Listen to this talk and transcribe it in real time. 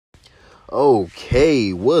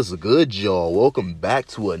Okay, what's good, y'all? Welcome back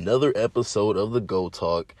to another episode of the Goat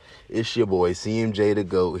Talk. It's your boy CMJ the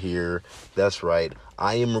Goat here. That's right.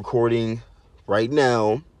 I am recording right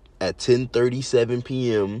now at 10:37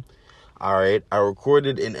 p.m. All right. I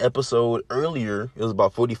recorded an episode earlier. It was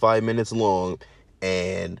about 45 minutes long,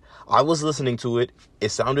 and I was listening to it. It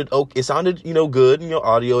sounded okay. It sounded, good.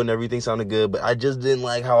 Audio and everything sounded good, but I just didn't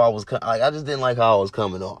like how I was. I just didn't like how I was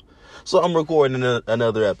coming off. So I'm recording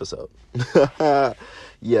another episode.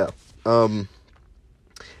 Yeah.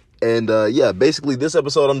 Basically this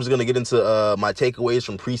episode I'm just going to get into my takeaways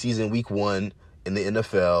from preseason week 1 in the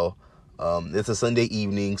NFL. It's a Sunday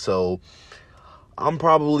evening, so I'm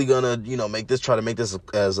probably going to try to make this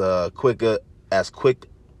as quick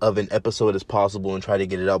of an episode as possible and try to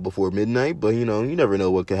get it out before midnight, but you never know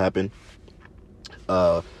what could happen.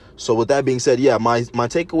 So with that being said, yeah, my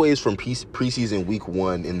takeaways from preseason week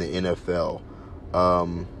 1 in the NFL.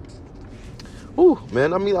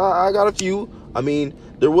 I got a few. I mean,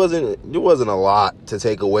 there wasn't a lot to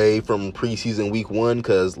take away from preseason week 1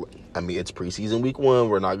 because, it's preseason week 1.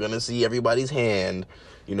 We're not going to see everybody's hand.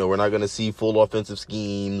 We're not going to see full offensive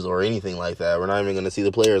schemes or anything like that. We're not even going to see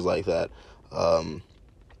the players like that.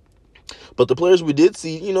 But the players we did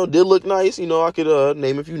see, did look nice. I could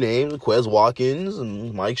name a few names: Quez Watkins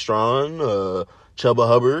and Mike Strawn, Chuba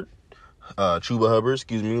Hubbard,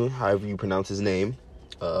 excuse me, however you pronounce his name.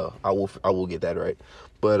 I will get that right.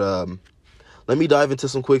 But let me dive into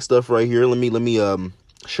some quick stuff right here. Let me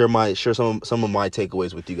share some of my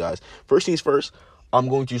takeaways with you guys. First things first, I'm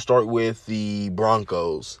going to start with the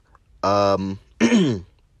Broncos. I'm going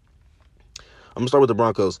to start with the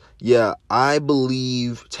Broncos. Yeah, I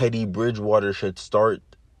believe Teddy Bridgewater should start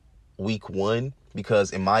week 1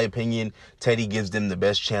 because, in my opinion, Teddy gives them the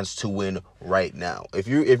best chance to win right now. If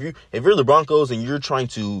you're the Broncos and you're trying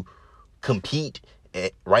to compete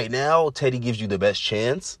right now, Teddy gives you the best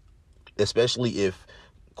chance, especially if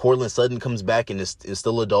Courtland Sutton comes back and is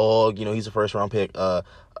still a dog. He's a first-round pick.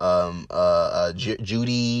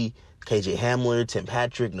 Judy, KJ Hamler, Tim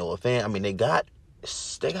Patrick, Noah Fant.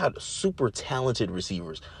 They got super talented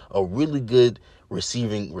receivers, a really good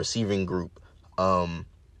receiving group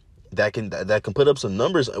that can put up some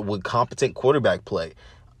numbers with competent quarterback play.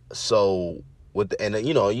 So we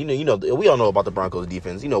all know about the Broncos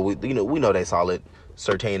defense. We know they solid.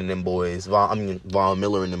 Surtain and them boys, Von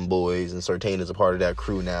Miller and them boys, and Surtain is a part of that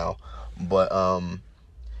crew now. But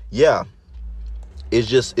yeah, it's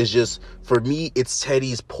just for me, it's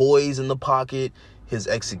Teddy's poise in the pocket, his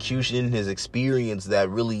execution, his experience that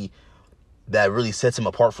really sets him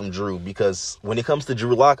apart from Drew. Because when it comes to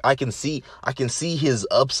Drew Lock, I can see his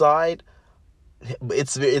upside.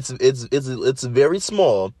 It's very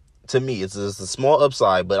small to me. It's a small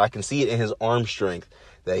upside, but I can see it in his arm strength.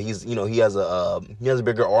 That he has a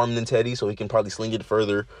bigger arm than Teddy, so he can probably sling it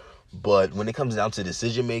further. But when it comes down to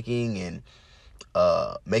decision making and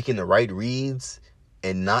making the right reads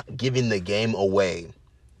and not giving the game away,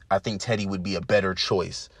 I think Teddy would be a better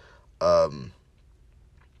choice. As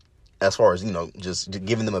far as just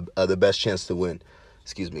giving them the best chance to win.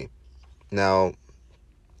 Excuse me. Now,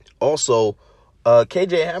 also,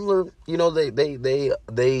 KJ Hamler,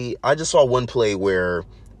 I just saw one play where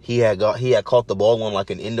he had caught the ball on like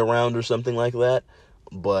an end around or something like that.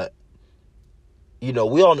 But we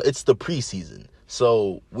all know it's the preseason.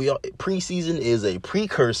 So preseason is a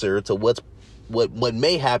precursor to what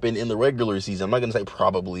may happen in the regular season. I'm not going to say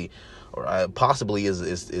probably or possibly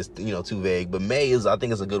is too vague, but I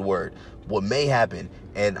think is a good word. What may happen,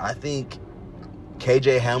 and I think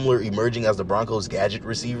KJ Hamler emerging as the Broncos' gadget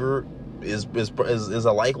receiver is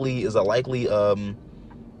a likely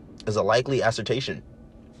assertion.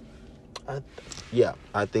 I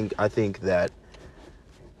think that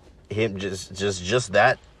him just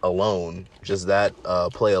that alone,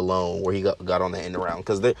 play alone where he got on the end around,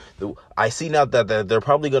 because I see now that they're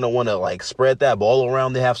probably going to want to like spread that ball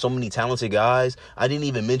around. They have so many talented guys. I didn't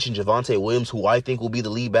even mention Javonte Williams, who I think will be the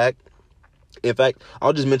lead back. In fact,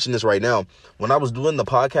 I'll just mention this right now. When I was doing the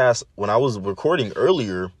podcast, when I was recording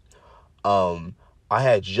earlier, I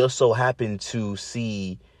had just so happened to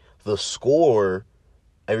see the score.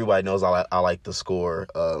 Everybody knows I like the score.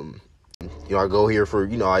 I go here for,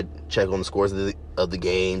 I check on the scores of the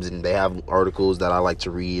games, and they have articles that I like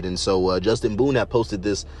to read. And so Justin Boone had posted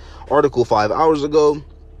this article 5 hours ago.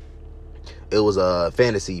 It was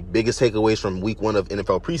fantasy biggest takeaways from week 1 of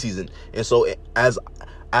NFL preseason. And so as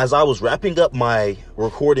I was wrapping up my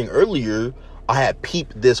recording earlier, I had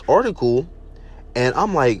peeped this article, and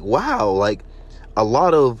I'm like, wow, like a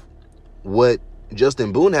lot of what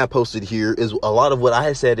Justin Boone had posted here is a lot of what I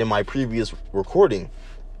had said in my previous recording.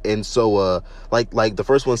 And so like the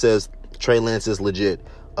first one says, Trey Lance is legit.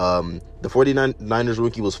 The 49ers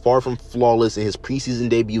rookie was far from flawless in his preseason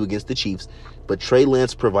debut against the Chiefs, but Trey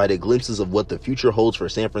Lance provided glimpses of what the future holds for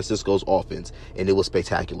San Francisco's offense, and it was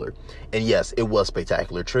spectacular. And yes, it was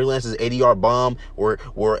spectacular. Trey Lance's 80-yard bomb,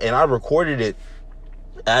 and I recorded it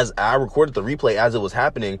as I recorded the replay as it was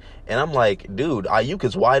happening, and I'm like, dude, Ayuk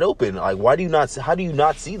is wide open. Like, how do you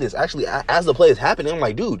not see this? Actually, as the play is happening, I'm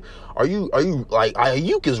like, dude, are you like,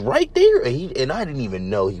 Ayuk is right there, and I didn't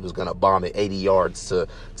even know he was gonna bomb it 80 yards to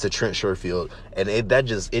Trent Sherfield, and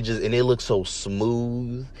it looks so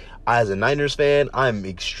smooth. As a Niners fan, I'm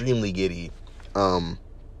extremely giddy, and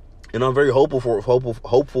I'm very hopeful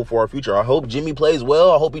for our future. I hope Jimmy plays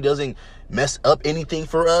well. I hope he doesn't mess up anything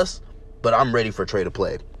for us. But I'm ready for Trey to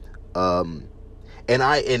play. And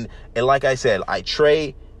like I said,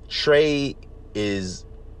 Trey is,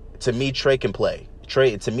 to me, Trey can play.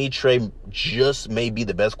 Trey just may be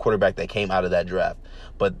the best quarterback that came out of that draft.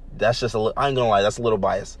 But that's just I ain't gonna lie, that's a little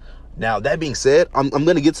biased. Now, that being said, I'm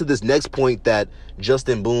gonna get to this next point that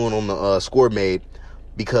Justin Boone on the score made,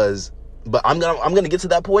 but I'm gonna get to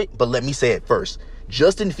that point, but let me say it first.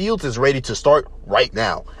 Justin Fields is ready to start right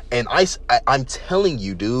now. And I'm telling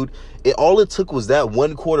you, dude, all it took was that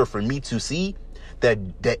one quarter for me to see that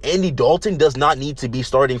Andy Dalton does not need to be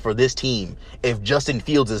starting for this team if Justin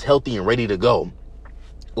Fields is healthy and ready to go.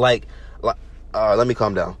 Let me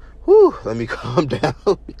calm down. Whew, let me calm down.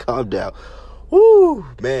 Calm down. Whew,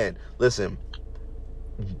 man, listen.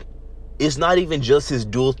 It's not even just his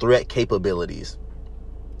dual threat capabilities.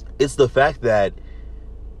 It's the fact that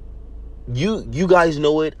you guys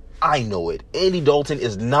know it. I know it. Andy Dalton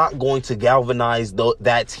is not going to galvanize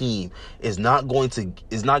that team. Is not going to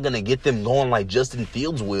get them going like Justin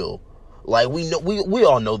Fields will. Like, we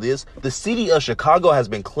all know this. The city of Chicago has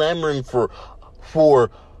been clamoring for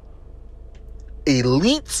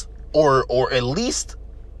elite or at least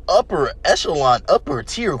upper echelon, upper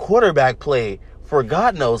tier quarterback play for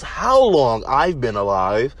God knows how long I've been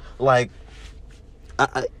alive. Like,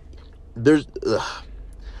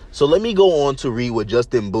 So let me go on to read what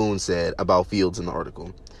Justin Boone said about Fields in the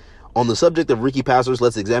article. On the subject of rookie passers,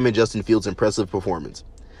 let's examine Justin Fields' impressive performance.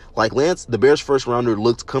 Like Lance, the Bears' first rounder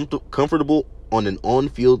looked comfortable on an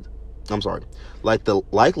on-field. I'm sorry. Like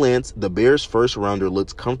Lance, the Bears' first rounder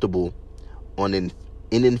looked comfortable on an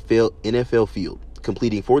NFL field,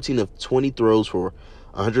 completing 14 of 20 throws for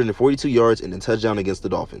 142 yards and a touchdown against the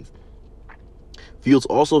Dolphins. Fields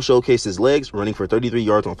also showcased his legs, running for 33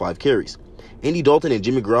 yards on 5 carries. Andy Dalton and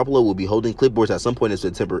Jimmy Garoppolo will be holding clipboards at some point in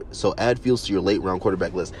September, so add Fields to your late-round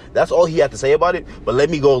quarterback list. That's all he had to say about it, but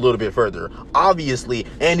let me go a little bit further. Obviously,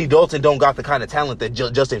 Andy Dalton don't got the kind of talent that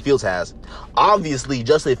Justin Fields has. Obviously,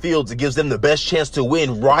 Justin Fields gives them the best chance to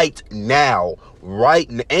win right now.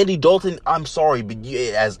 Andy Dalton, I'm sorry, but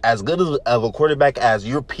as good of a quarterback as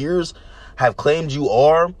your peers have claimed you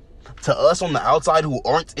are, to us on the outside who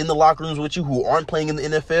aren't in the locker rooms with you, who aren't playing in the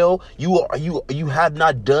NFL, you have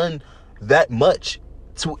not done that much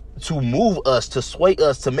to move us, to sway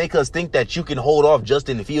us, to make us think that you can hold off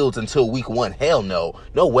Justin Fields until week 1. Hell no.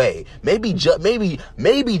 No way. Maybe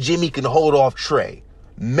Jimmy can hold off Trey.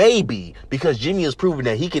 Maybe, because Jimmy has proven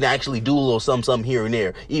that he can actually do a little something here and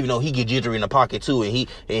there, even though he get jittery in the pocket too, and he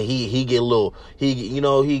get a little he get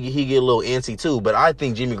a little antsy too. But I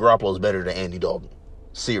think Jimmy Garoppolo is better than Andy Dalton.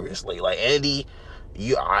 Seriously, like Andy,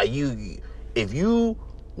 if you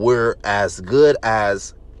were as good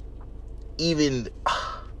as even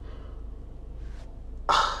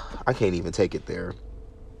I can't even take it there.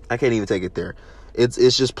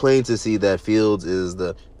 It's just plain to see that Fields is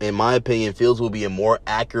in my opinion, Fields will be a more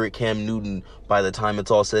accurate Cam Newton by the time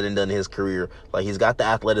it's all said and done in his career. Like, he's got the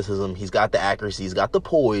athleticism, he's got the accuracy, he's got the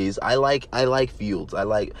poise. I like Fields.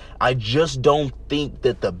 I just don't think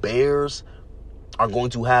that the Bears are going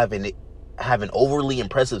to have an overly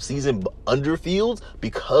impressive season under Fields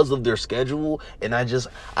because of their schedule, and I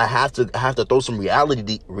have to throw some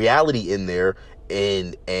reality in there,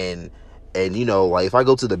 and like if I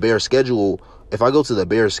go to the Bears schedule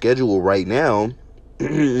right now,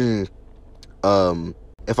 if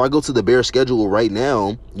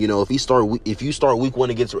you start week 1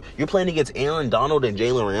 against, you're playing against Aaron Donald and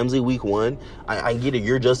Jalen Ramsey week 1. I get it,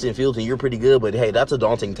 you're Justin Fields and you're pretty good, but hey, that's a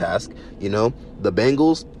daunting task. The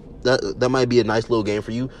Bengals, that might be a nice little game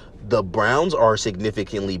for you. The Browns are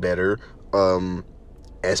significantly better,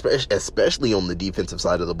 especially on the defensive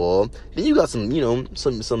side of the ball. Then you got some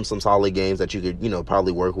solid games that you could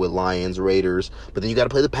probably work with, Lions, Raiders. But then you got to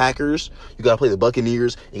play the Packers, you got to play the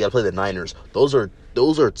Buccaneers, you got to play the Niners. Those are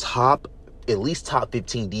at least top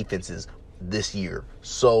 15 defenses this year.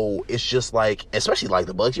 So it's just like, especially like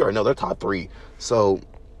the Bucs, you already know they're top 3. So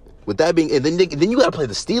With that being, and then you got to play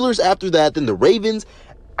the Steelers after that, then the Ravens.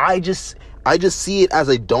 I just see it as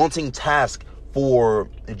a daunting task for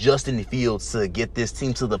Justin Fields to get this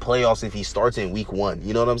team to the playoffs if he starts in week 1.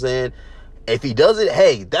 You know what I'm saying? If he does it,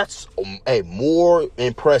 hey, that's more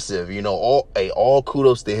impressive. You know, all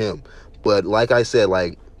kudos to him. But like I said,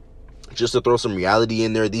 like, just to throw some reality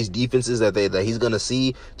in there, these defenses that he's gonna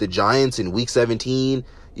see, the Giants in week 17,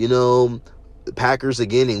 you know, the Packers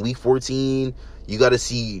again in week 14. You got to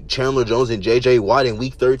see Chandler Jones and J.J. Watt in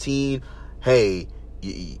week 13. Hey,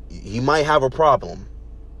 he might have a problem.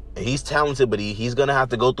 He's talented, but he's going to have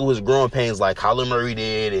to go through his growing pains like Kyler Murray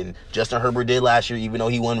did and Justin Herbert did last year, even though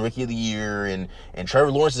he won Rookie of the Year. And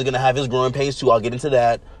Trevor Lawrence is going to have his growing pains too. I'll get into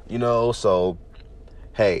that, you know. So,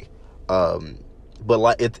 hey, but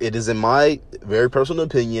like it is in my very personal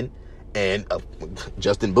opinion and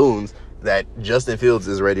Justin Boone's that Justin Fields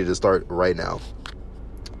is ready to start right now.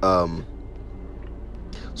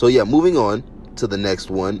 So yeah, moving on to the next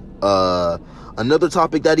one. Another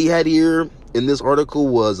topic that he had here in this article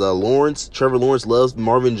was Trevor Lawrence loves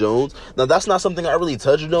Marvin Jones. Now that's not something I really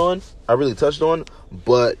touched on,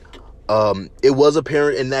 but it was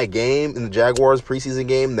apparent in that game, in the Jaguars preseason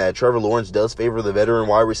game, that Trevor Lawrence does favor the veteran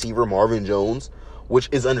wide receiver Marvin Jones, which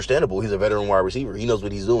is understandable. He's a veteran wide receiver. He knows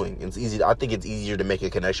what he's doing. It's easy. I think it's easier to make a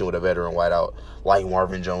connection with a veteran wideout like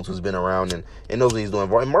Marvin Jones, who's been around and knows what he's doing.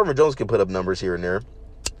 And Marvin Jones can put up numbers here and there.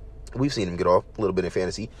 We've seen him get off a little bit in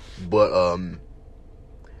fantasy. But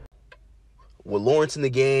with Lawrence in the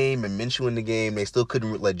game and Minshew in the game, they still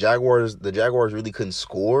couldn't, the Jaguars really couldn't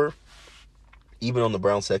score, even on the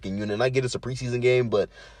Browns second unit. And I get it's a preseason game, but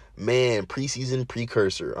man, preseason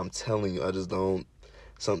precursor, I'm telling you, I just don't.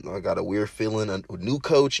 I got a weird feeling. A new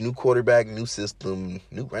coach, new quarterback, new system,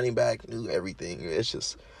 new running back, new everything. It's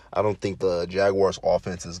just, I don't think the Jaguars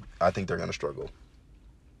offense I think they're going to struggle.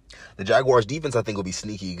 The Jaguars defense, I think, will be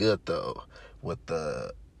sneaky good, though, with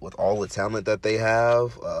all the talent that they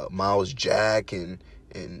have. Miles Jack and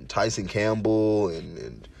Tyson Campbell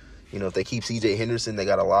and you know, if they keep C.J. Henderson, they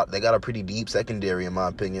got a pretty deep secondary, in my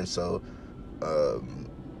opinion. So,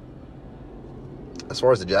 as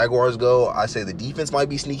far as the Jaguars go, I say the defense might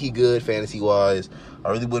be sneaky good fantasy-wise.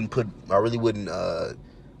 I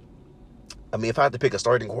mean, if I had to pick a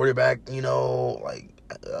starting quarterback, you know, like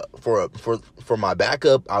for my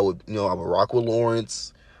backup, I would rock with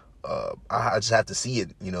Lawrence. I just have to see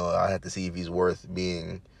it, you know. I have to see if he's worth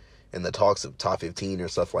being in the talks of top 15 or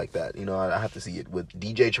stuff like that. You know, I have to see it with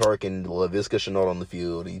DJ Chark and Laviska Shenault on the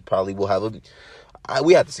field. He probably will have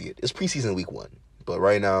we have to see it. It's preseason week 1, but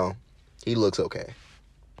right now he looks okay.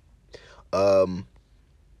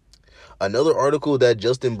 Another article that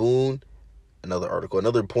Justin Boone,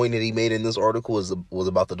 another point that he made in this article was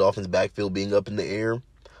about the Dolphins' backfield being up in the air.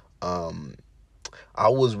 I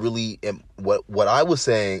was really, what I was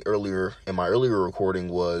saying earlier in my earlier recording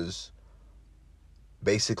was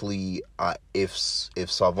basically if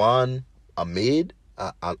Salvon Ahmed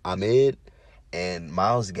and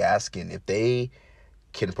Myles Gaskin, if they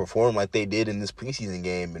can perform like they did in this preseason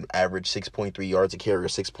game and average 6.3 yards a carry,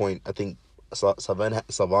 I think Savon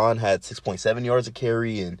had 6.7 yards a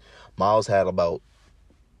carry and Myles had about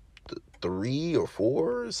 3 or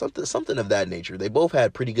 4, something of that nature. They both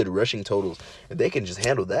had pretty good rushing totals, and they can just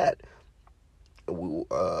handle that.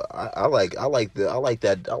 I like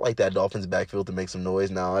that Dolphins backfield to make some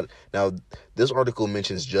noise. Now this article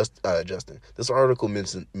mentions Justin. This article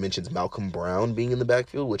mentions Malcolm Brown being in the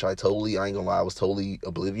backfield, which I ain't gonna lie, I was totally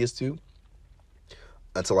oblivious to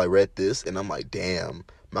until I read this, and I'm like, damn,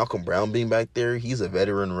 Malcolm Brown being back there. He's a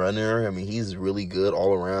veteran runner. I mean, he's really good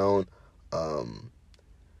all around.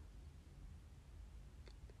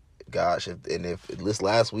 Gosh, if this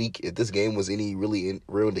last week, if this game was any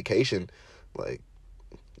real indication, like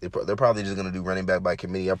they're probably just gonna do running back by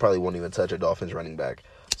committee. I probably won't even touch a Dolphins running back.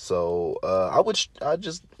 So I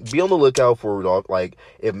just be on the lookout for, like,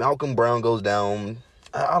 if Malcolm Brown goes down.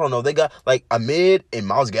 I don't know. They got like Ahmed and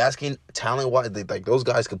Myles Gaskin, talent-wise, like those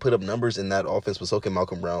guys could put up numbers in that offense, but so can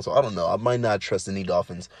Malcolm Brown. So I don't know. I might not trust any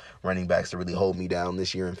Dolphins running backs to really hold me down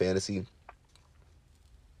this year in fantasy.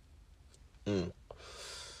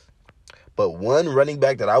 But one running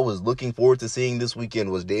back that I was looking forward to seeing this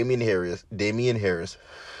weekend was Damian Harris,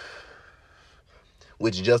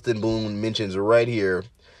 which Justin Boone mentions right here.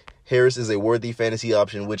 Harris is a worthy fantasy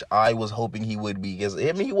option, which I was hoping he would be, because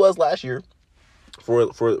I mean, he was last year for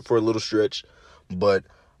a little stretch, but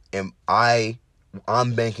I'm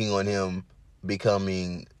banking on him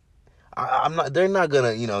becoming. They're not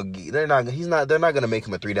gonna make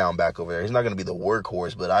him a 3-down back over there. He's not gonna be the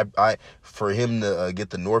workhorse, but for him to get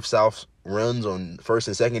the north-south runs on first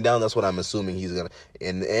and second down, that's what I'm assuming he's gonna,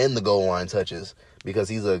 and the goal line touches, because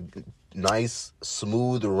he's a nice,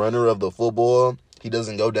 smooth runner of the football. He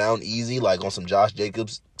doesn't go down easy like on some Josh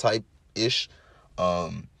Jacobs type ish.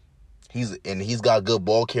 He's got good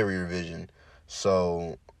ball carrier vision.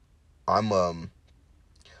 So I'm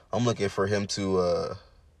looking for him to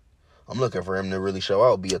really show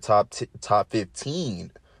out, be a top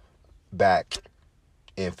 15 back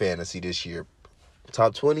in fantasy this year.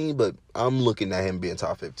 Top 20, but I'm looking at him being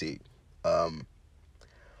top 15.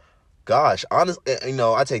 Gosh, honestly,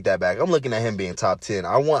 I take that back. I'm looking at him being top 10.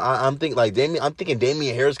 I'm thinking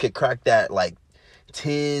Damian Harris could crack that like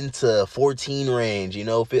 10 to 14 range.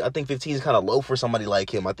 I think 15 is kind of low for somebody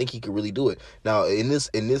like him. I think he could really do it. Now, in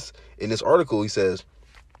this article, he says,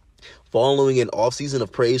 following an offseason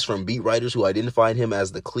of praise from beat writers who identified him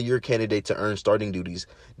as the clear candidate to earn starting duties,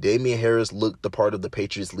 Damian Harris looked the part of the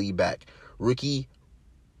Patriots' lead back. Rookie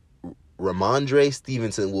Ramondre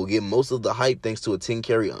Stevenson will get most of the hype thanks to a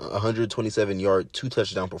 10-carry, 127-yard,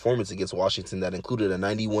 2-touchdown performance against Washington that included a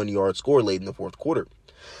 91-yard score late in the fourth quarter.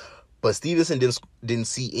 But Stevenson didn't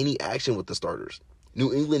see any action with the starters.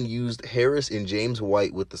 New England used Harris and James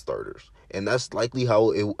White with the starters, and that's likely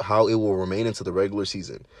how it will remain into the regular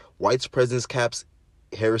season. White's presence caps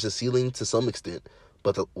Harris's ceiling to some extent,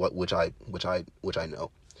 but which I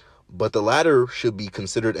know. But the latter should be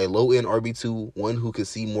considered a low-end RB2, one who could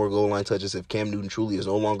see more goal line touches if Cam Newton truly is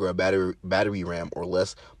no longer a battery ram or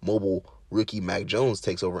less mobile rookie Mac Jones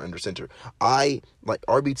takes over under center. I like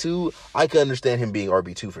RB2. I could understand him being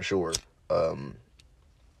RB2 for sure,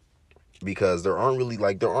 because there aren't really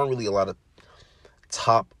a lot of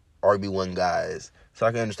top RB1 guys, so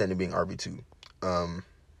I can understand him being RB2.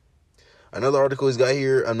 Another article he's got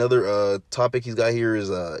here, another topic he's got here is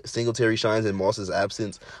Singletary shines in Moss's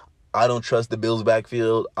absence. I don't trust the Bills'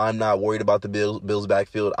 backfield. I'm not worried about the Bills'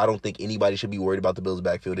 backfield. I don't think anybody should be worried about the Bills'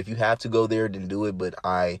 backfield. If you have to go there, then do it, but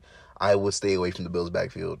I would stay away from the Bills'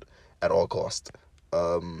 backfield at all costs.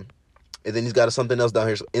 And then he's got something else down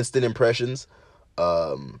here, so instant impressions.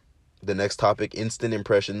 The next topic, instant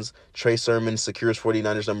impressions. Trey Sermon secures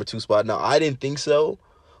 49ers number 2 spot. Now, I didn't think so,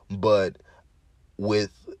 but with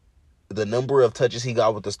the number of touches he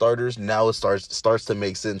got with the starters, now it starts to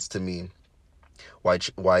make sense to me why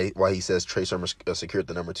he says Trey Sermon secured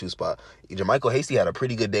the number 2 spot. JaMycal Hasty had a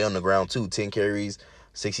pretty good day on the ground too. 10 carries,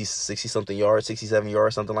 60 something yards, 67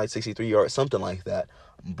 yards, something like 63 yards, something like that.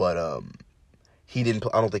 But he didn't.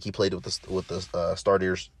 I don't think he played with the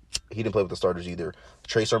starters. He didn't play with the starters either.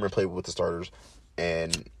 Trey Sermon played with the starters,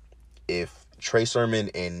 and if Trey Sermon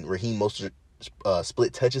and Raheem Mostert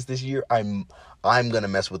split touches this year, I'm gonna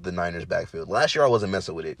mess with the Niners backfield. Last year I wasn't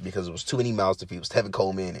messing with it because it was too many mouths to feed. It was Tevin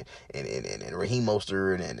Coleman and Raheem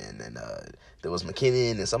Mostert and there was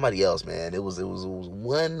McKinnon and somebody else, man. It was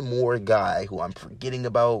one more guy who I'm forgetting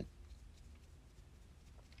about.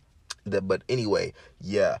 But anyway,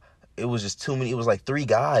 yeah, it was just too many. It was like 3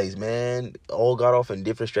 guys, man. All got off in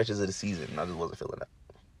different stretches of the season, and I just wasn't feeling that.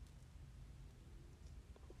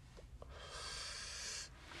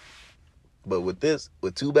 But with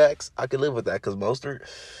 2 backs, I could live with that because Mostert,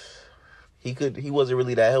 he wasn't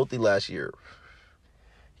really that healthy last year.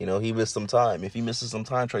 He missed some time. If he misses some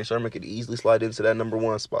time, Trey Sermon could easily slide into that number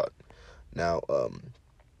 1 spot. Now,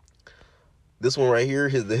 this one right here,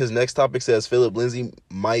 his next topic says Phillip Lindsay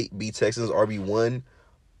might be Texans RB1.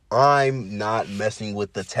 I'm not messing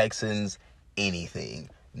with the Texans anything.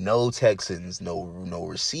 No Texans, no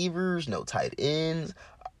receivers, no tight ends.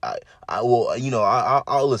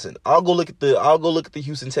 I'll listen. I'll go look at the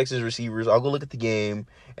Houston Texans receivers. I'll go look at the game,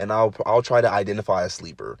 and I'll try to identify a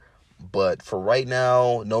sleeper. But for right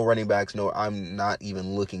now, no running backs. No, I'm not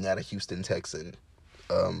even looking at a Houston Texan.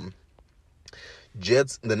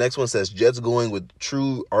 Jets. The next one says Jets going with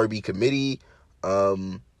true RB committee.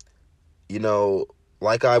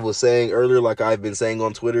 Like I was saying earlier, like I've been saying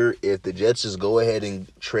on Twitter, if the Jets just go ahead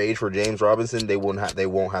and trade for James Robinson, they won't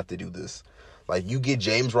have to do this. Like, you get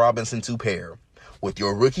James Robinson to pair with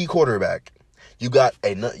your rookie quarterback. You got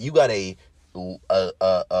a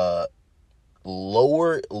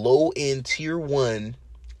low end tier 1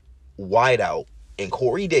 wideout in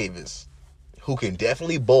Corey Davis, who can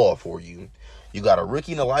definitely ball for you. You got a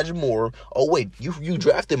rookie in Elijah Moore. Oh wait, you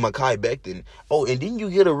drafted Mekhi Becton. Oh, and didn't you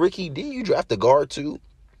get a rookie? Didn't you draft the guard too?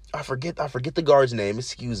 I forget the guard's name.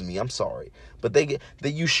 Excuse me. I'm sorry, but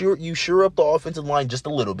you sure up the offensive line just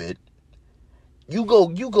a little bit. You go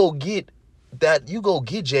get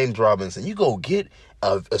James Robinson. You go get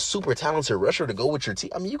a super talented rusher to go with your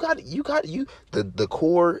team. I mean, the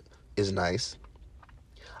core is nice.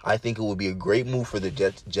 I think it would be a great move for the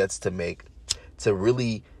Jets to make, to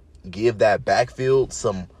really give that backfield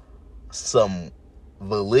some some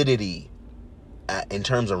validity in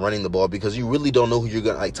terms of running the ball, because you really don't know who you're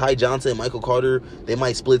going to, like Ty Johnson, Michael Carter, they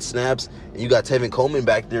might split snaps, and you got Tevin Coleman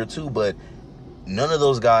back there too, but none of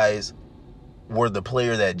those guys were the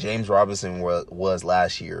player that James Robinson was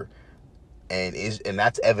last year, and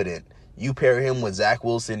that's evident. You pair him with Zach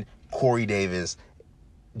Wilson, Corey Davis,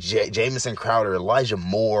 Jamison Crowder, Elijah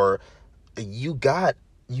Moore, you got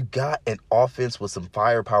an offense with some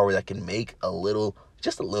firepower that can make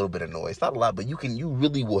just a little bit of noise. Not a lot, but you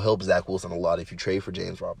really will help Zach Wilson a lot if you trade for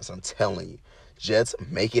James Robinson. I'm telling you. Jets,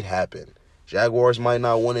 make it happen. Jaguars might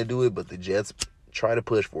not want to do it, but the Jets try to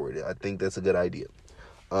push for it. I think that's a good idea.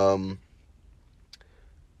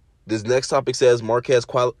 This next topic says Marquez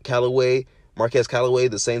Callaway,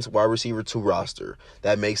 the Saints wide receiver to roster.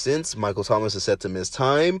 That makes sense. Michael Thomas is set to miss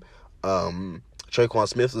time. Tre'Quan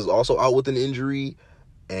Smith is also out with an injury,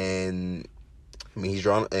 and I mean he's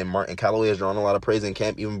drawn, and Callaway has drawn a lot of praise in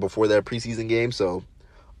camp even before that preseason game. So,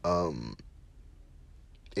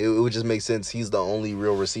 it would just make sense. He's the only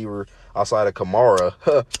real receiver outside of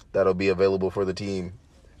Kamara that'll be available for the team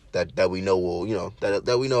that we know will,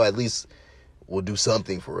 that we know at least will do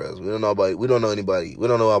something for us. We don't know about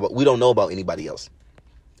anybody else.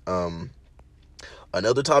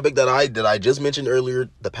 Another topic that I just mentioned earlier,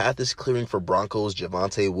 the path is clearing for Broncos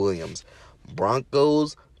Javonte Williams.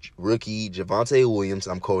 Broncos rookie Javonte Williams,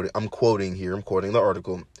 I'm quoting the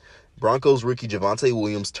article. Broncos rookie Javonte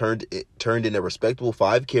Williams turned in a respectable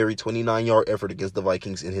 5-carry, 29-yard effort against the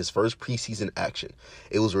Vikings in his first preseason action.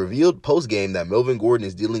 It was revealed post-game that Melvin Gordon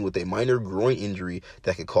is dealing with a minor groin injury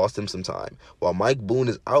that could cost him some time, while Mike Boone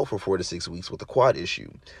is out for 4 to 6 weeks with a quad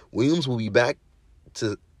issue. Williams will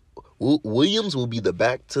be the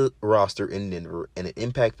back to roster in Denver and an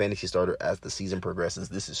impact fantasy starter as the season progresses.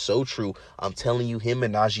 This is so true. I'm telling you, him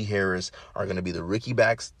and Najee Harris are going to be the rookie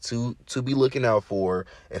backs to be looking out for,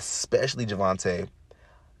 especially Javonte,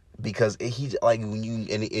 because he, like, when you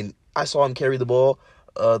and I saw him carry the ball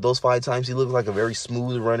those 5 times. He looks like a very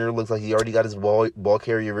smooth runner. Looks like he already got his ball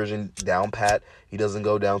carrier vision down pat. He doesn't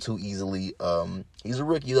go down too easily. He's a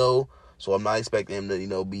rookie though, so I'm not expecting him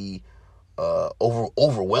to be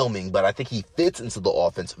overwhelming, but I think he fits into the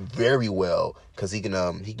offense very well because he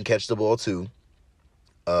can catch the ball too.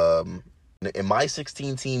 In my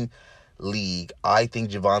 16-team league, I think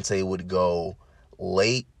Javonte would go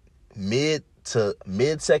mid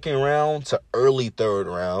second round to early third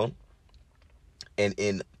round, and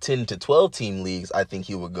in 10 to 12 team leagues, I think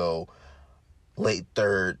he would go late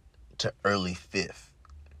third to early fifth,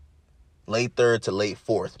 late third to late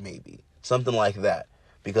fourth, maybe something like that.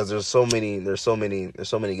 Because there's so many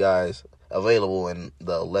guys available in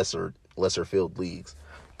the lesser field leagues,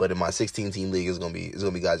 but in my 16-team league, it's gonna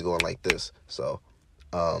be guys going like this. So,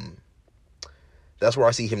 that's where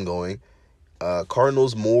I see him going.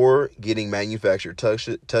 Cardinals Moore getting manufactured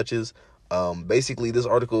touches. Basically, this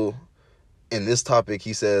article in this topic,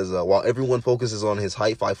 he says, while everyone focuses on his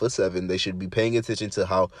height, 5'7", they should be paying attention to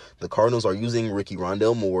how the Cardinals are using Ricky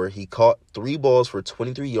Rondell Moore. He caught 3 balls for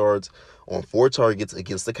 23 yards on 4 targets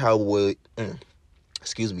against the Cowboys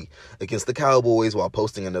while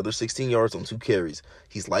posting another 16 yards on 2 carries.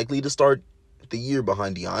 He's likely to start the year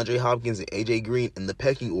behind DeAndre Hopkins and A.J. Green in the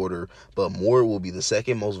pecking order, but Moore will be the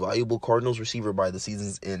second most valuable Cardinals receiver by the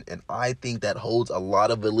season's end, and I think that holds a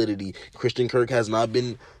lot of validity. Christian Kirk has not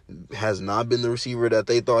been the receiver that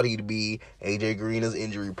they thought he'd be. A.J. Green is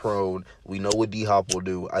injury prone. We know what D-Hop will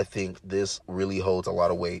do. I think this really holds a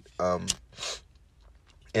lot of weight.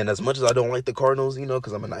 And as much as I don't like the Cardinals,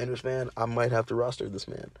 because I'm a Niners fan, I might have to roster this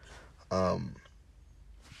man.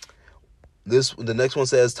 The next one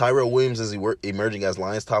says Tyrell Williams is emerging as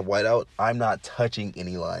Lions top wideout. I'm not touching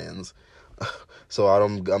any Lions, so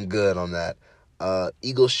I'm good on that.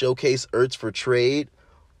 Eagles showcase Ertz for trade.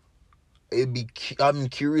 I'm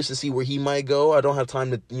curious to see where he might go. I don't have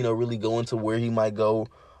time to really go into where he might go,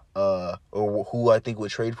 or who I think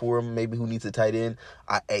would trade for him. Maybe who needs a tight end.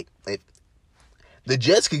 The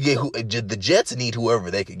Jets could get the Jets need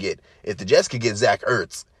whoever they could get. If the Jets could get Zach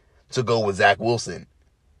Ertz to go with Zach Wilson,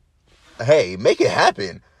 hey, make it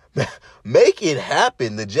happen. Make it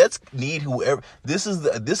happen. The Jets need whoever.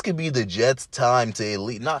 This could be the Jets' time to at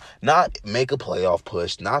least not make a playoff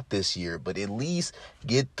push, not this year, but at least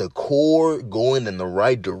get the core going in the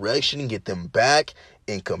right direction, get them back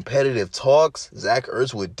in competitive talks. Zach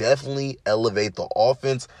Ertz would definitely elevate the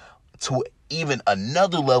offense to even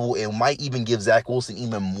another level. It might even give Zach Wilson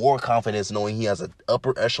even more confidence knowing he has an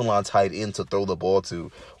upper echelon tight end to throw the ball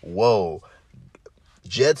to. Whoa.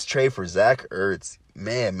 Jets trade for Zach Ertz.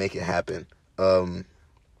 Man, make it happen. So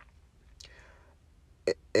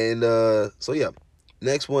yeah.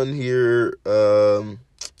 Next one here.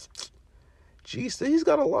 Jeez, he's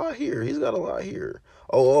got a lot here.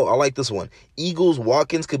 Oh, I like this one. Eagles,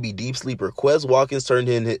 Watkins could be deep sleeper. Quez Watkins turned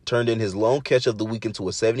in his lone catch of the week into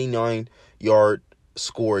a 79-yard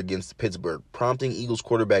score against Pittsburgh, prompting Eagles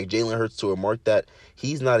quarterback Jalen Hurts to remark that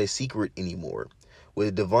he's not a secret anymore.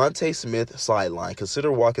 With Devontae Smith sidelined, consider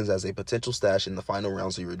Watkins as a potential stash in the final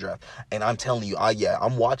rounds of your draft. And I'm telling you,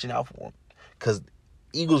 I'm watching out for him. Because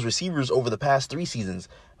Eagles receivers over the past 4 seasons,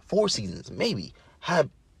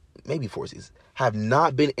 have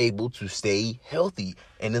not been able to stay healthy,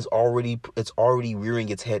 and it's already rearing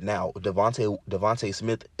its head now. Devontae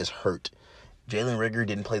Smith is hurt. Jalen Reagor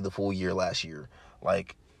didn't play the full year last year.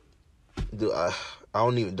 Like,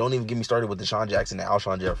 don't even get me started with Deshaun Jackson and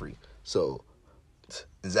Alshon Jeffrey. So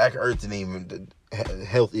Zach Ertz didn't even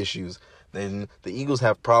health issues. Then the Eagles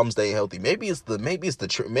have problems staying healthy. Maybe it's the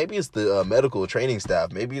medical training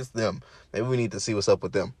staff. Maybe it's them. Maybe we need to see what's up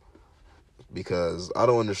with them, because I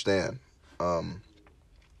don't understand. But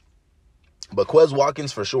Quez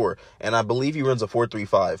Watkins for sure, and I believe he runs a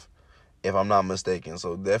 4.35, if I'm not mistaken.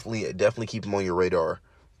 So definitely keep him on your radar.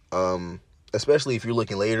 Especially if you're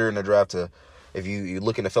looking later in the draft if you're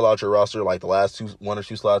looking to fill out your roster like the last 1 or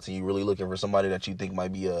 2 slots, and you're really looking for somebody that you think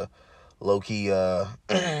might be a low key a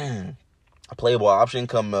playable option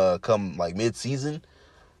come like mid season.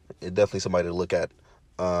 It's definitely somebody to look at.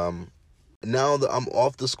 Now that I'm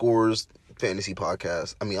off the Scores fantasy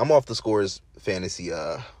podcast, I'm off the Scores fantasy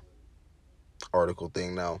article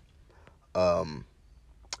thing now.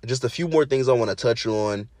 Just a few more things I want to touch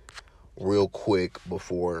on real quick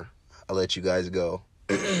before I let you guys go.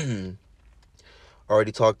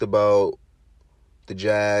 Already talked about the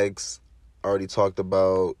Jags. Already talked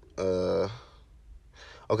about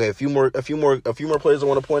okay, a few more players I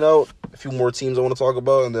want to point out, a few more teams I want to talk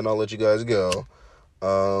about, and then I'll let you guys go.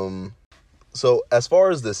 So as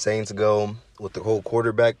far as the Saints go, with the whole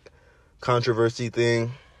quarterback controversy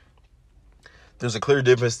thing, there's a clear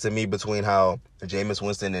difference to me between how Jameis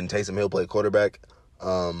Winston and Taysom Hill play quarterback.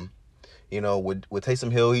 With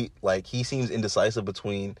Taysom Hill, he seems indecisive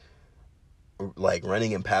between like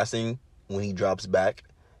running and passing when he drops back.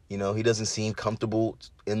 He doesn't seem comfortable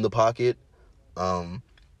in the pocket.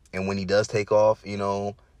 And when he does take off,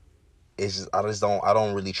 it's just I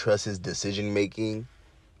don't really trust his decision making.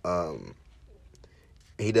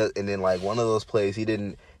 He does, and then like one of those plays, he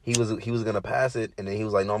was gonna pass it, and then he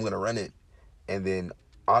was like, no, I'm gonna run it. And then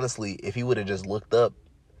honestly, if he would have just looked up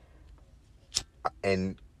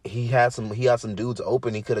and he had some dudes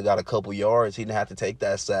open, he could have got a couple yards. He didn't have to take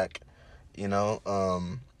that sack. I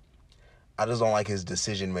just don't like his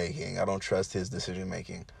decision making. I don't trust his decision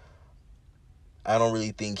making. I don't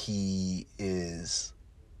really think he is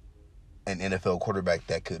an NFL quarterback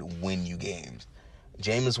that could win you games.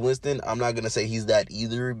 Jameis Winston, I'm not going to say he's that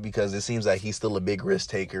either, because it seems like he's still a big risk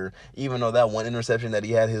taker, even though that one interception that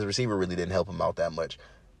he had, his receiver really didn't help him out that much.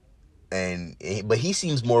 But he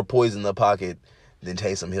seems more poised in the pocket than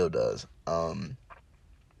Taysom Hill does.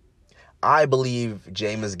 I believe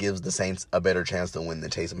Jameis gives the Saints a better chance to win than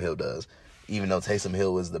Taysom Hill does, even though Taysom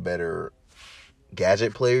Hill is the better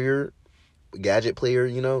gadget player.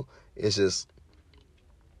 It's just,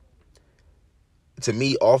 to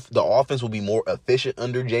me, the offense will be more efficient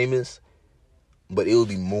under Jameis, but it will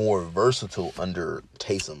be more versatile under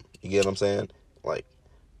Taysom. You get what I'm saying? Like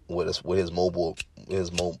with his dual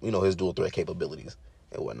threat capabilities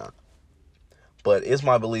and whatnot. But it's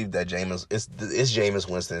my belief that it's Jameis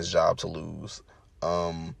Winston's job to lose.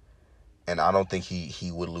 And I don't think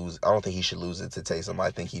he would lose. I don't think he should lose it to Taysom.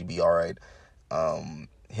 I think he'd be all right.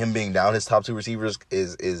 Him being down his top 2 receivers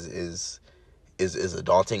is a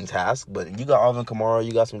daunting task. But you got Alvin Kamara,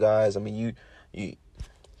 you got some guys. You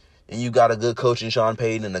got a good coach in Sean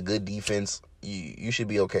Payton and a good defense. You should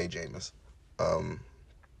be okay, Jameis.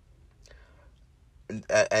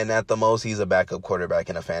 And at the most, he's a backup quarterback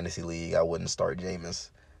in a fantasy league. I wouldn't start Jameis,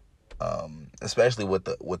 especially with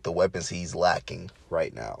the weapons he's lacking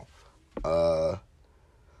right now. So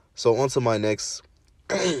on to my next.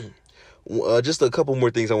 Just a couple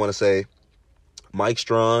more things I want to say. Mike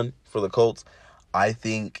Strawn for the Colts, I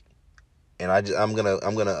think, and I'm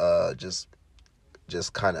gonna just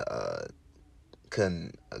kind of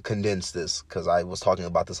condense this, because I was talking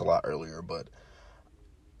about this a lot earlier. But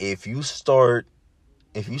if you start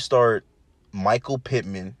Michael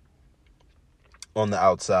Pittman on the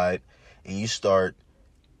outside, and you start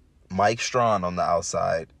Mike Strawn on the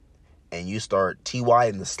outside, and you start T.Y.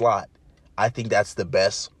 in the slot, I think that's the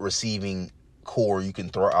best receiving core you can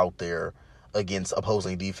throw out there against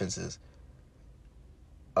opposing defenses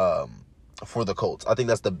for the Colts. I think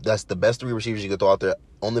that's the best 3 receivers you can throw out there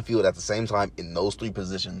on the field at the same time in those 3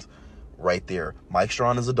 positions right there. Mike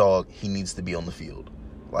Strawn is a dog. He needs to be on the field.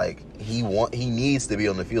 Like, he needs to be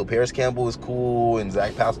on the field. Paris Campbell is cool and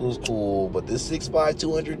Zach Pascal is cool, but this 6'5",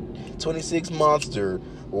 226 monster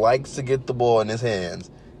likes to get the ball in his hands.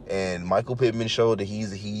 And Michael Pittman showed that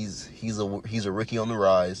he's a rookie on the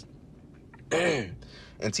rise.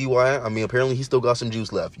 And T.Y., I mean, apparently he still got some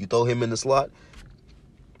juice left. You throw him in the slot,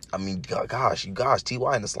 I mean, gosh,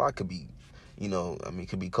 T.Y. in the slot could be,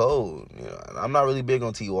 could be cold. I'm not really big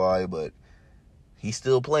on T.Y., but he's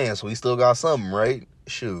still playing, so he still got something, right?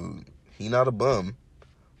 Shoot, he not a bum.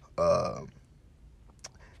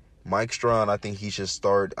 Mike Strawn, I think he should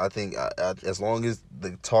start. I think as long as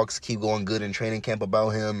the talks keep going good in training camp about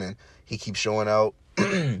him and he keeps showing out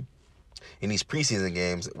in these preseason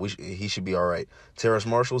games, he should be all right. Terrace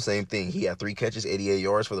Marshall, same thing. He had 3 catches, 88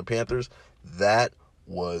 yards for the Panthers.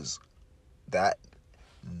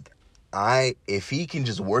 If he can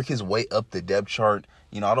just work his way up the depth chart,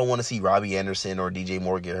 I don't want to see Robbie Anderson or DJ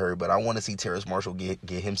Moore get hurt, but I want to see Terrace Marshall get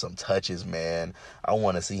him some touches, man. I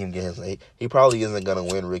want to see him get him. He probably isn't going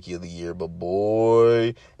to win Rookie of the Year, but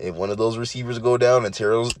boy, if one of those receivers go down and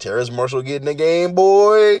Terrace Marshall get in the game,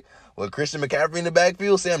 boy, with Christian McCaffrey in the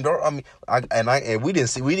backfield, Sam Darnold.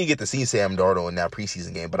 We didn't get to see Sam Darnold in that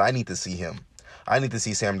preseason game, but I need to see him. I need to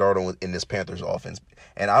see Sam Darnold in this Panthers offense,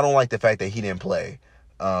 and I don't like the fact that he didn't play.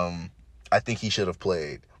 I think he should have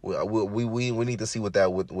played. We need to see what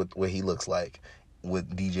he looks like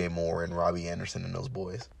with DJ Moore and Robbie Anderson and those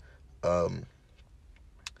boys.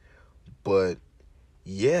 But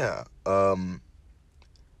yeah.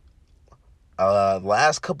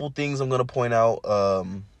 Last couple things I'm gonna point out.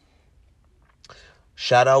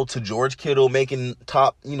 Shout out to George Kittle making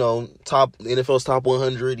top NFL's top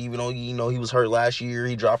 100, even though, he was hurt last year.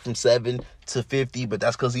 He dropped from 7 to 50, but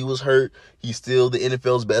that's because he was hurt. He's still the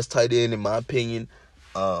NFL's best tight end, in my opinion.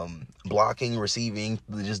 Blocking, receiving,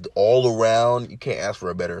 just all around. You can't ask for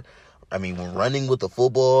a better, when running with the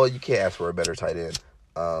football, you can't ask for a better tight end.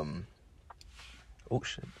 Oh,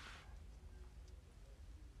 shit.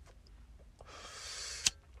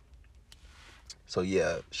 So,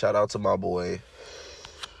 yeah, shout out to my boy,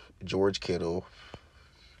 George Kittle.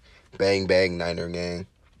 Bang, bang, Niner gang.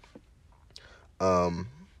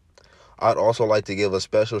 I'd also like to give a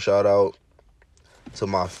special shout out to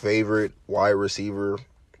my favorite wide receiver,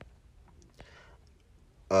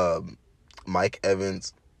 Mike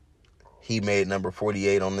Evans. He made number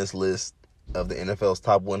 48 on this list of the NFL's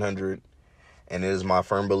top 100, and it is my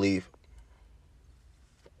firm belief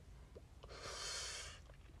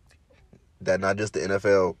that not just the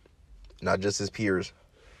NFL, not just his peers,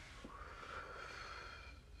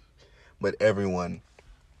 but everyone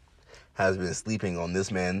has been sleeping on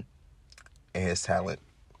this man and his talent,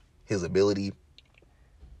 his ability,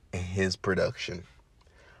 and his production.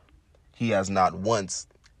 He has not once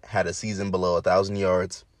had a season below 1,000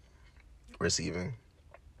 yards receiving.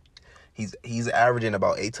 He's averaging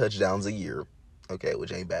about 8 touchdowns a year, okay,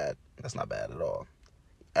 which ain't bad. That's not bad at all.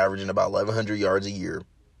 Averaging about 1,100 yards a year.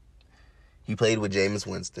 He played with Jameis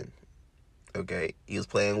Winston, okay. He was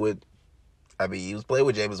playing with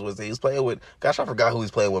Jameis Winston. He was playing with, gosh, I forgot who he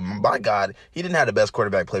was playing with. My God, he didn't have the best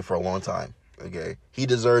quarterback play for a long time. Okay, he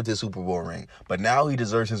deserved his Super Bowl ring, but now he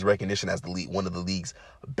deserves his recognition as one of the league's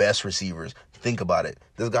best receivers. Think about it.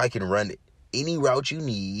 This guy can run any route you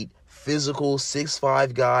need. Physical,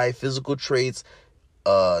 6'5" guy, physical traits,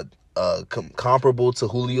 comparable to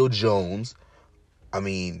Julio Jones.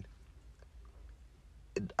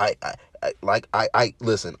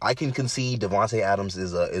 Listen, I can concede Devontae Adams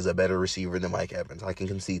is a better receiver than Mike Evans. I can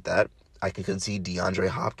concede that. I can concede DeAndre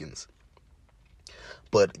Hopkins.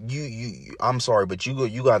 But I'm sorry, but you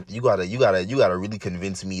gotta really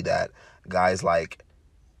convince me that guys like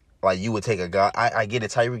you would take a guy. I get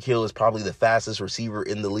it. Tyreek Hill is probably the fastest receiver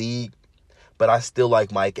in the league, but I still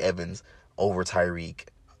like Mike Evans over Tyreek.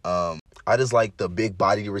 I just like the big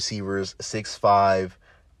body receivers, 6'5".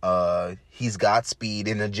 He's got speed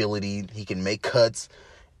and agility. He can make cuts.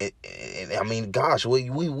 Gosh,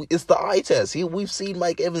 it's the eye test. We've seen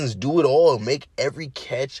Mike Evans do it all, make every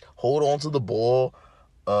catch, hold on to the ball,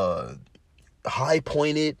 high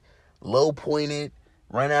pointed, low pointed,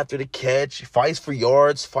 run after the catch, fights for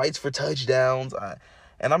yards, fights for touchdowns.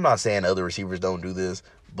 And I'm not saying other receivers don't do this,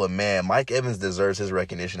 but man, Mike Evans deserves his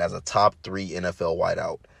recognition as a top 3 NFL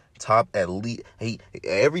wideout. Top at least.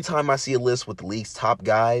 Every time I see a list with the league's top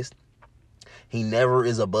guys, he never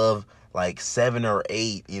is above like 7 or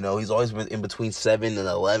 8. He's always been in between 7 and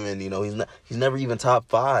 11. He's never even top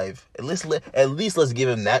 5. At least let's give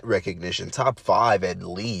him that recognition. Top 5 at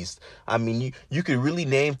least. You could really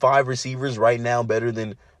name 5 receivers right now better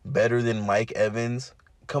than Mike Evans.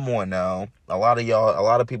 come on now. A lot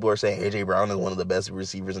of people are saying AJ Brown is one of the best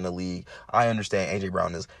receivers in the league. I understand AJ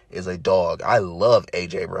Brown is a dog. I love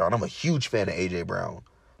AJ Brown. I'm a huge fan of AJ Brown.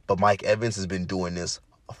 But Mike Evans has been doing this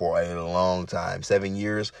for a long time. 7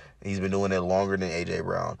 years. He's been doing it longer than AJ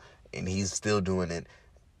Brown. And he's still doing it.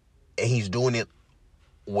 And he's doing it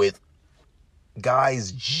with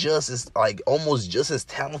guys just as, almost just as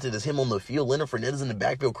talented as him on the field. Leonard Fournette is in the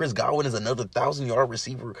backfield. Chris Godwin is another 1,000-yard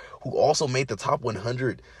receiver who also made the top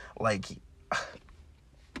 100. Like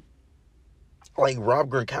Rob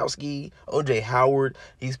Gronkowski, O.J. Howard.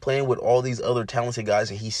 He's playing with all these other talented guys,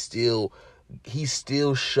 and he's still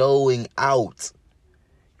showing out.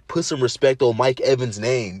 Put some respect on Mike Evans'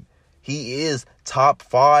 name. He is top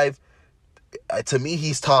 5. To me,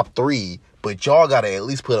 he's top 3, but y'all got to at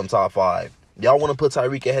least put him top 5. Y'all want to put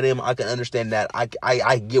Tyreek ahead of him? I can understand that.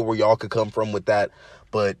 I get where y'all could come from with that.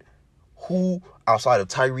 But who outside of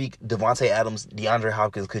Tyreek, Devontae Adams, DeAndre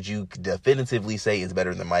Hopkins could you definitively say is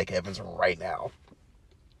better than Mike Evans right now?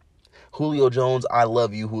 Julio Jones, I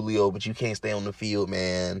love you, Julio, but you can't stay on the field,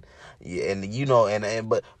 man. Yeah, and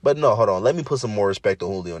but no, hold on. Let me put some more respect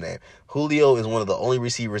on Julio's name. Julio is one of the only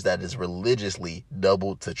receivers that is religiously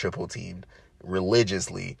double to triple teamed.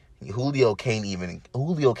 Religiously. Julio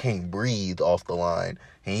can't breathe off the line,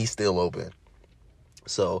 and he's still open.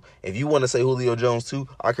 So if you want to say Julio Jones too,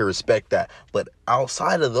 I can respect that. But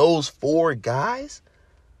outside of those 4 guys,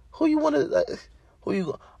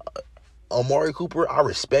 Amari Cooper, I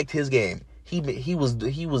respect his game. He was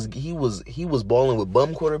balling with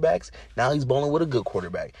bum quarterbacks. Now he's balling with a good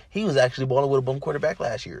quarterback. He was actually balling with a bum quarterback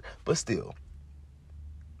last year, but still.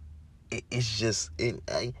 It's just and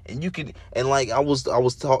you can, and like I was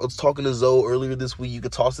talking to Zoe earlier this week. You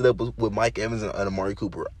could toss it up with Mike Evans and Amari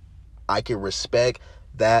Cooper. I can respect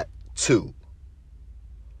that too.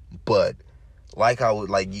 But we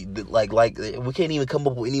can't even come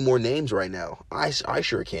up with any more names right now. I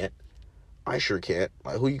sure can't. Like,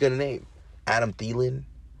 who you gonna name? Adam Thielen?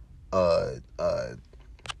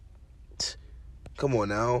 Come on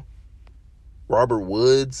now. Robert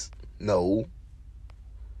Woods? No.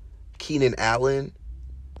 Keenan Allen.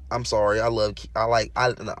 I'm sorry. I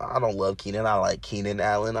don't love Keenan. I like Keenan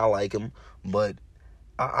Allen. I like him, but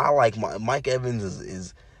I like Mike Evans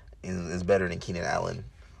is better than Keenan Allen.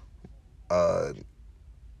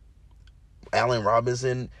 Allen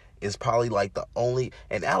Robinson is probably like the only,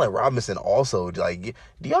 and Allen Robinson also, like,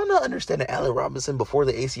 do y'all not understand that Allen Robinson before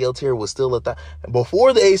the ACL tear was still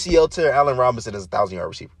before the ACL tear, Allen Robinson is a 1,000-yard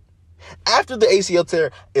receiver. After the ACL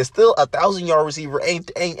tear, is still a 1,000-yard receiver.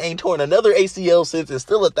 Ain't torn another ACL since. It's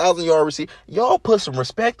still a 1,000-yard receiver. Y'all put some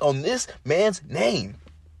respect on this man's name.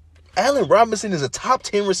 Allen Robinson is a top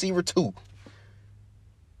 10 receiver too.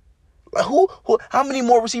 Like who? How many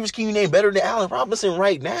more receivers can you name better than Allen Robinson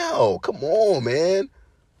right now? Come on, man.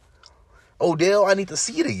 Odell, I need to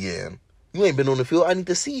see it again. You ain't been on the field. I need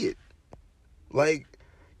to see it. Like,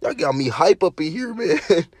 y'all got me hype up in here, man.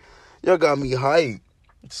 Y'all got me hype.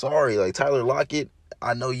 Sorry, like Tyler Lockett,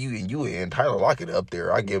 I know you and Tyler Lockett up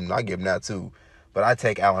there. I give him that too. But I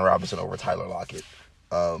take Allen Robinson over Tyler Lockett.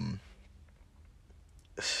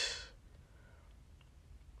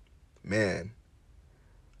 Man.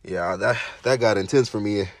 Yeah, that got intense for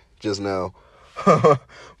me just now.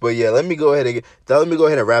 But yeah, let me go ahead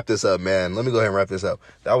and wrap this up, man. Let me go ahead and wrap this up.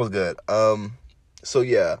 That was good. So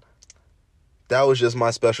yeah. That was just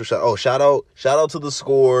my special shout. Oh, shout out to The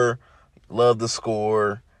Score. Love The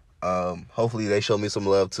Score. Hopefully they show me some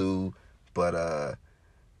love too. But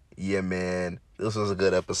yeah, man, this was a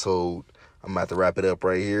good episode. I'm about to wrap it up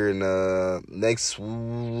right here. And I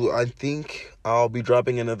think I'll be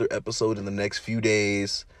dropping another episode in the next few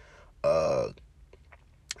days.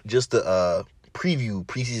 Just to preview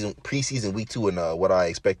preseason week 2 and what I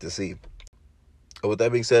expect to see. With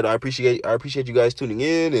that being said, I appreciate you guys tuning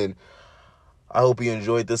in, and I hope you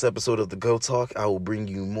enjoyed this episode of the Go Talk. I will bring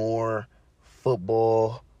you more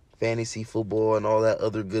football, fantasy football, and all that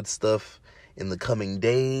other good stuff in the coming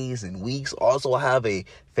days and weeks. Also, I have a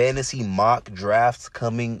fantasy mock draft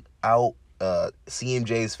coming out.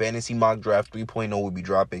 CMJ's fantasy mock draft 3.0 will be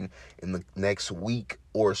dropping in the next week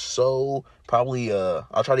or so. Probably,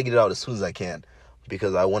 I'll try to get it out as soon as I can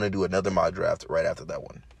because I want to do another mock draft right after that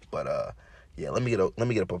one. But yeah, let me get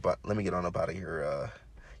on up out of here.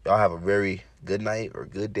 Y'all have a very good night or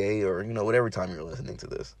good day or whatever time you're listening to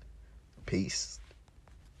this. Peace.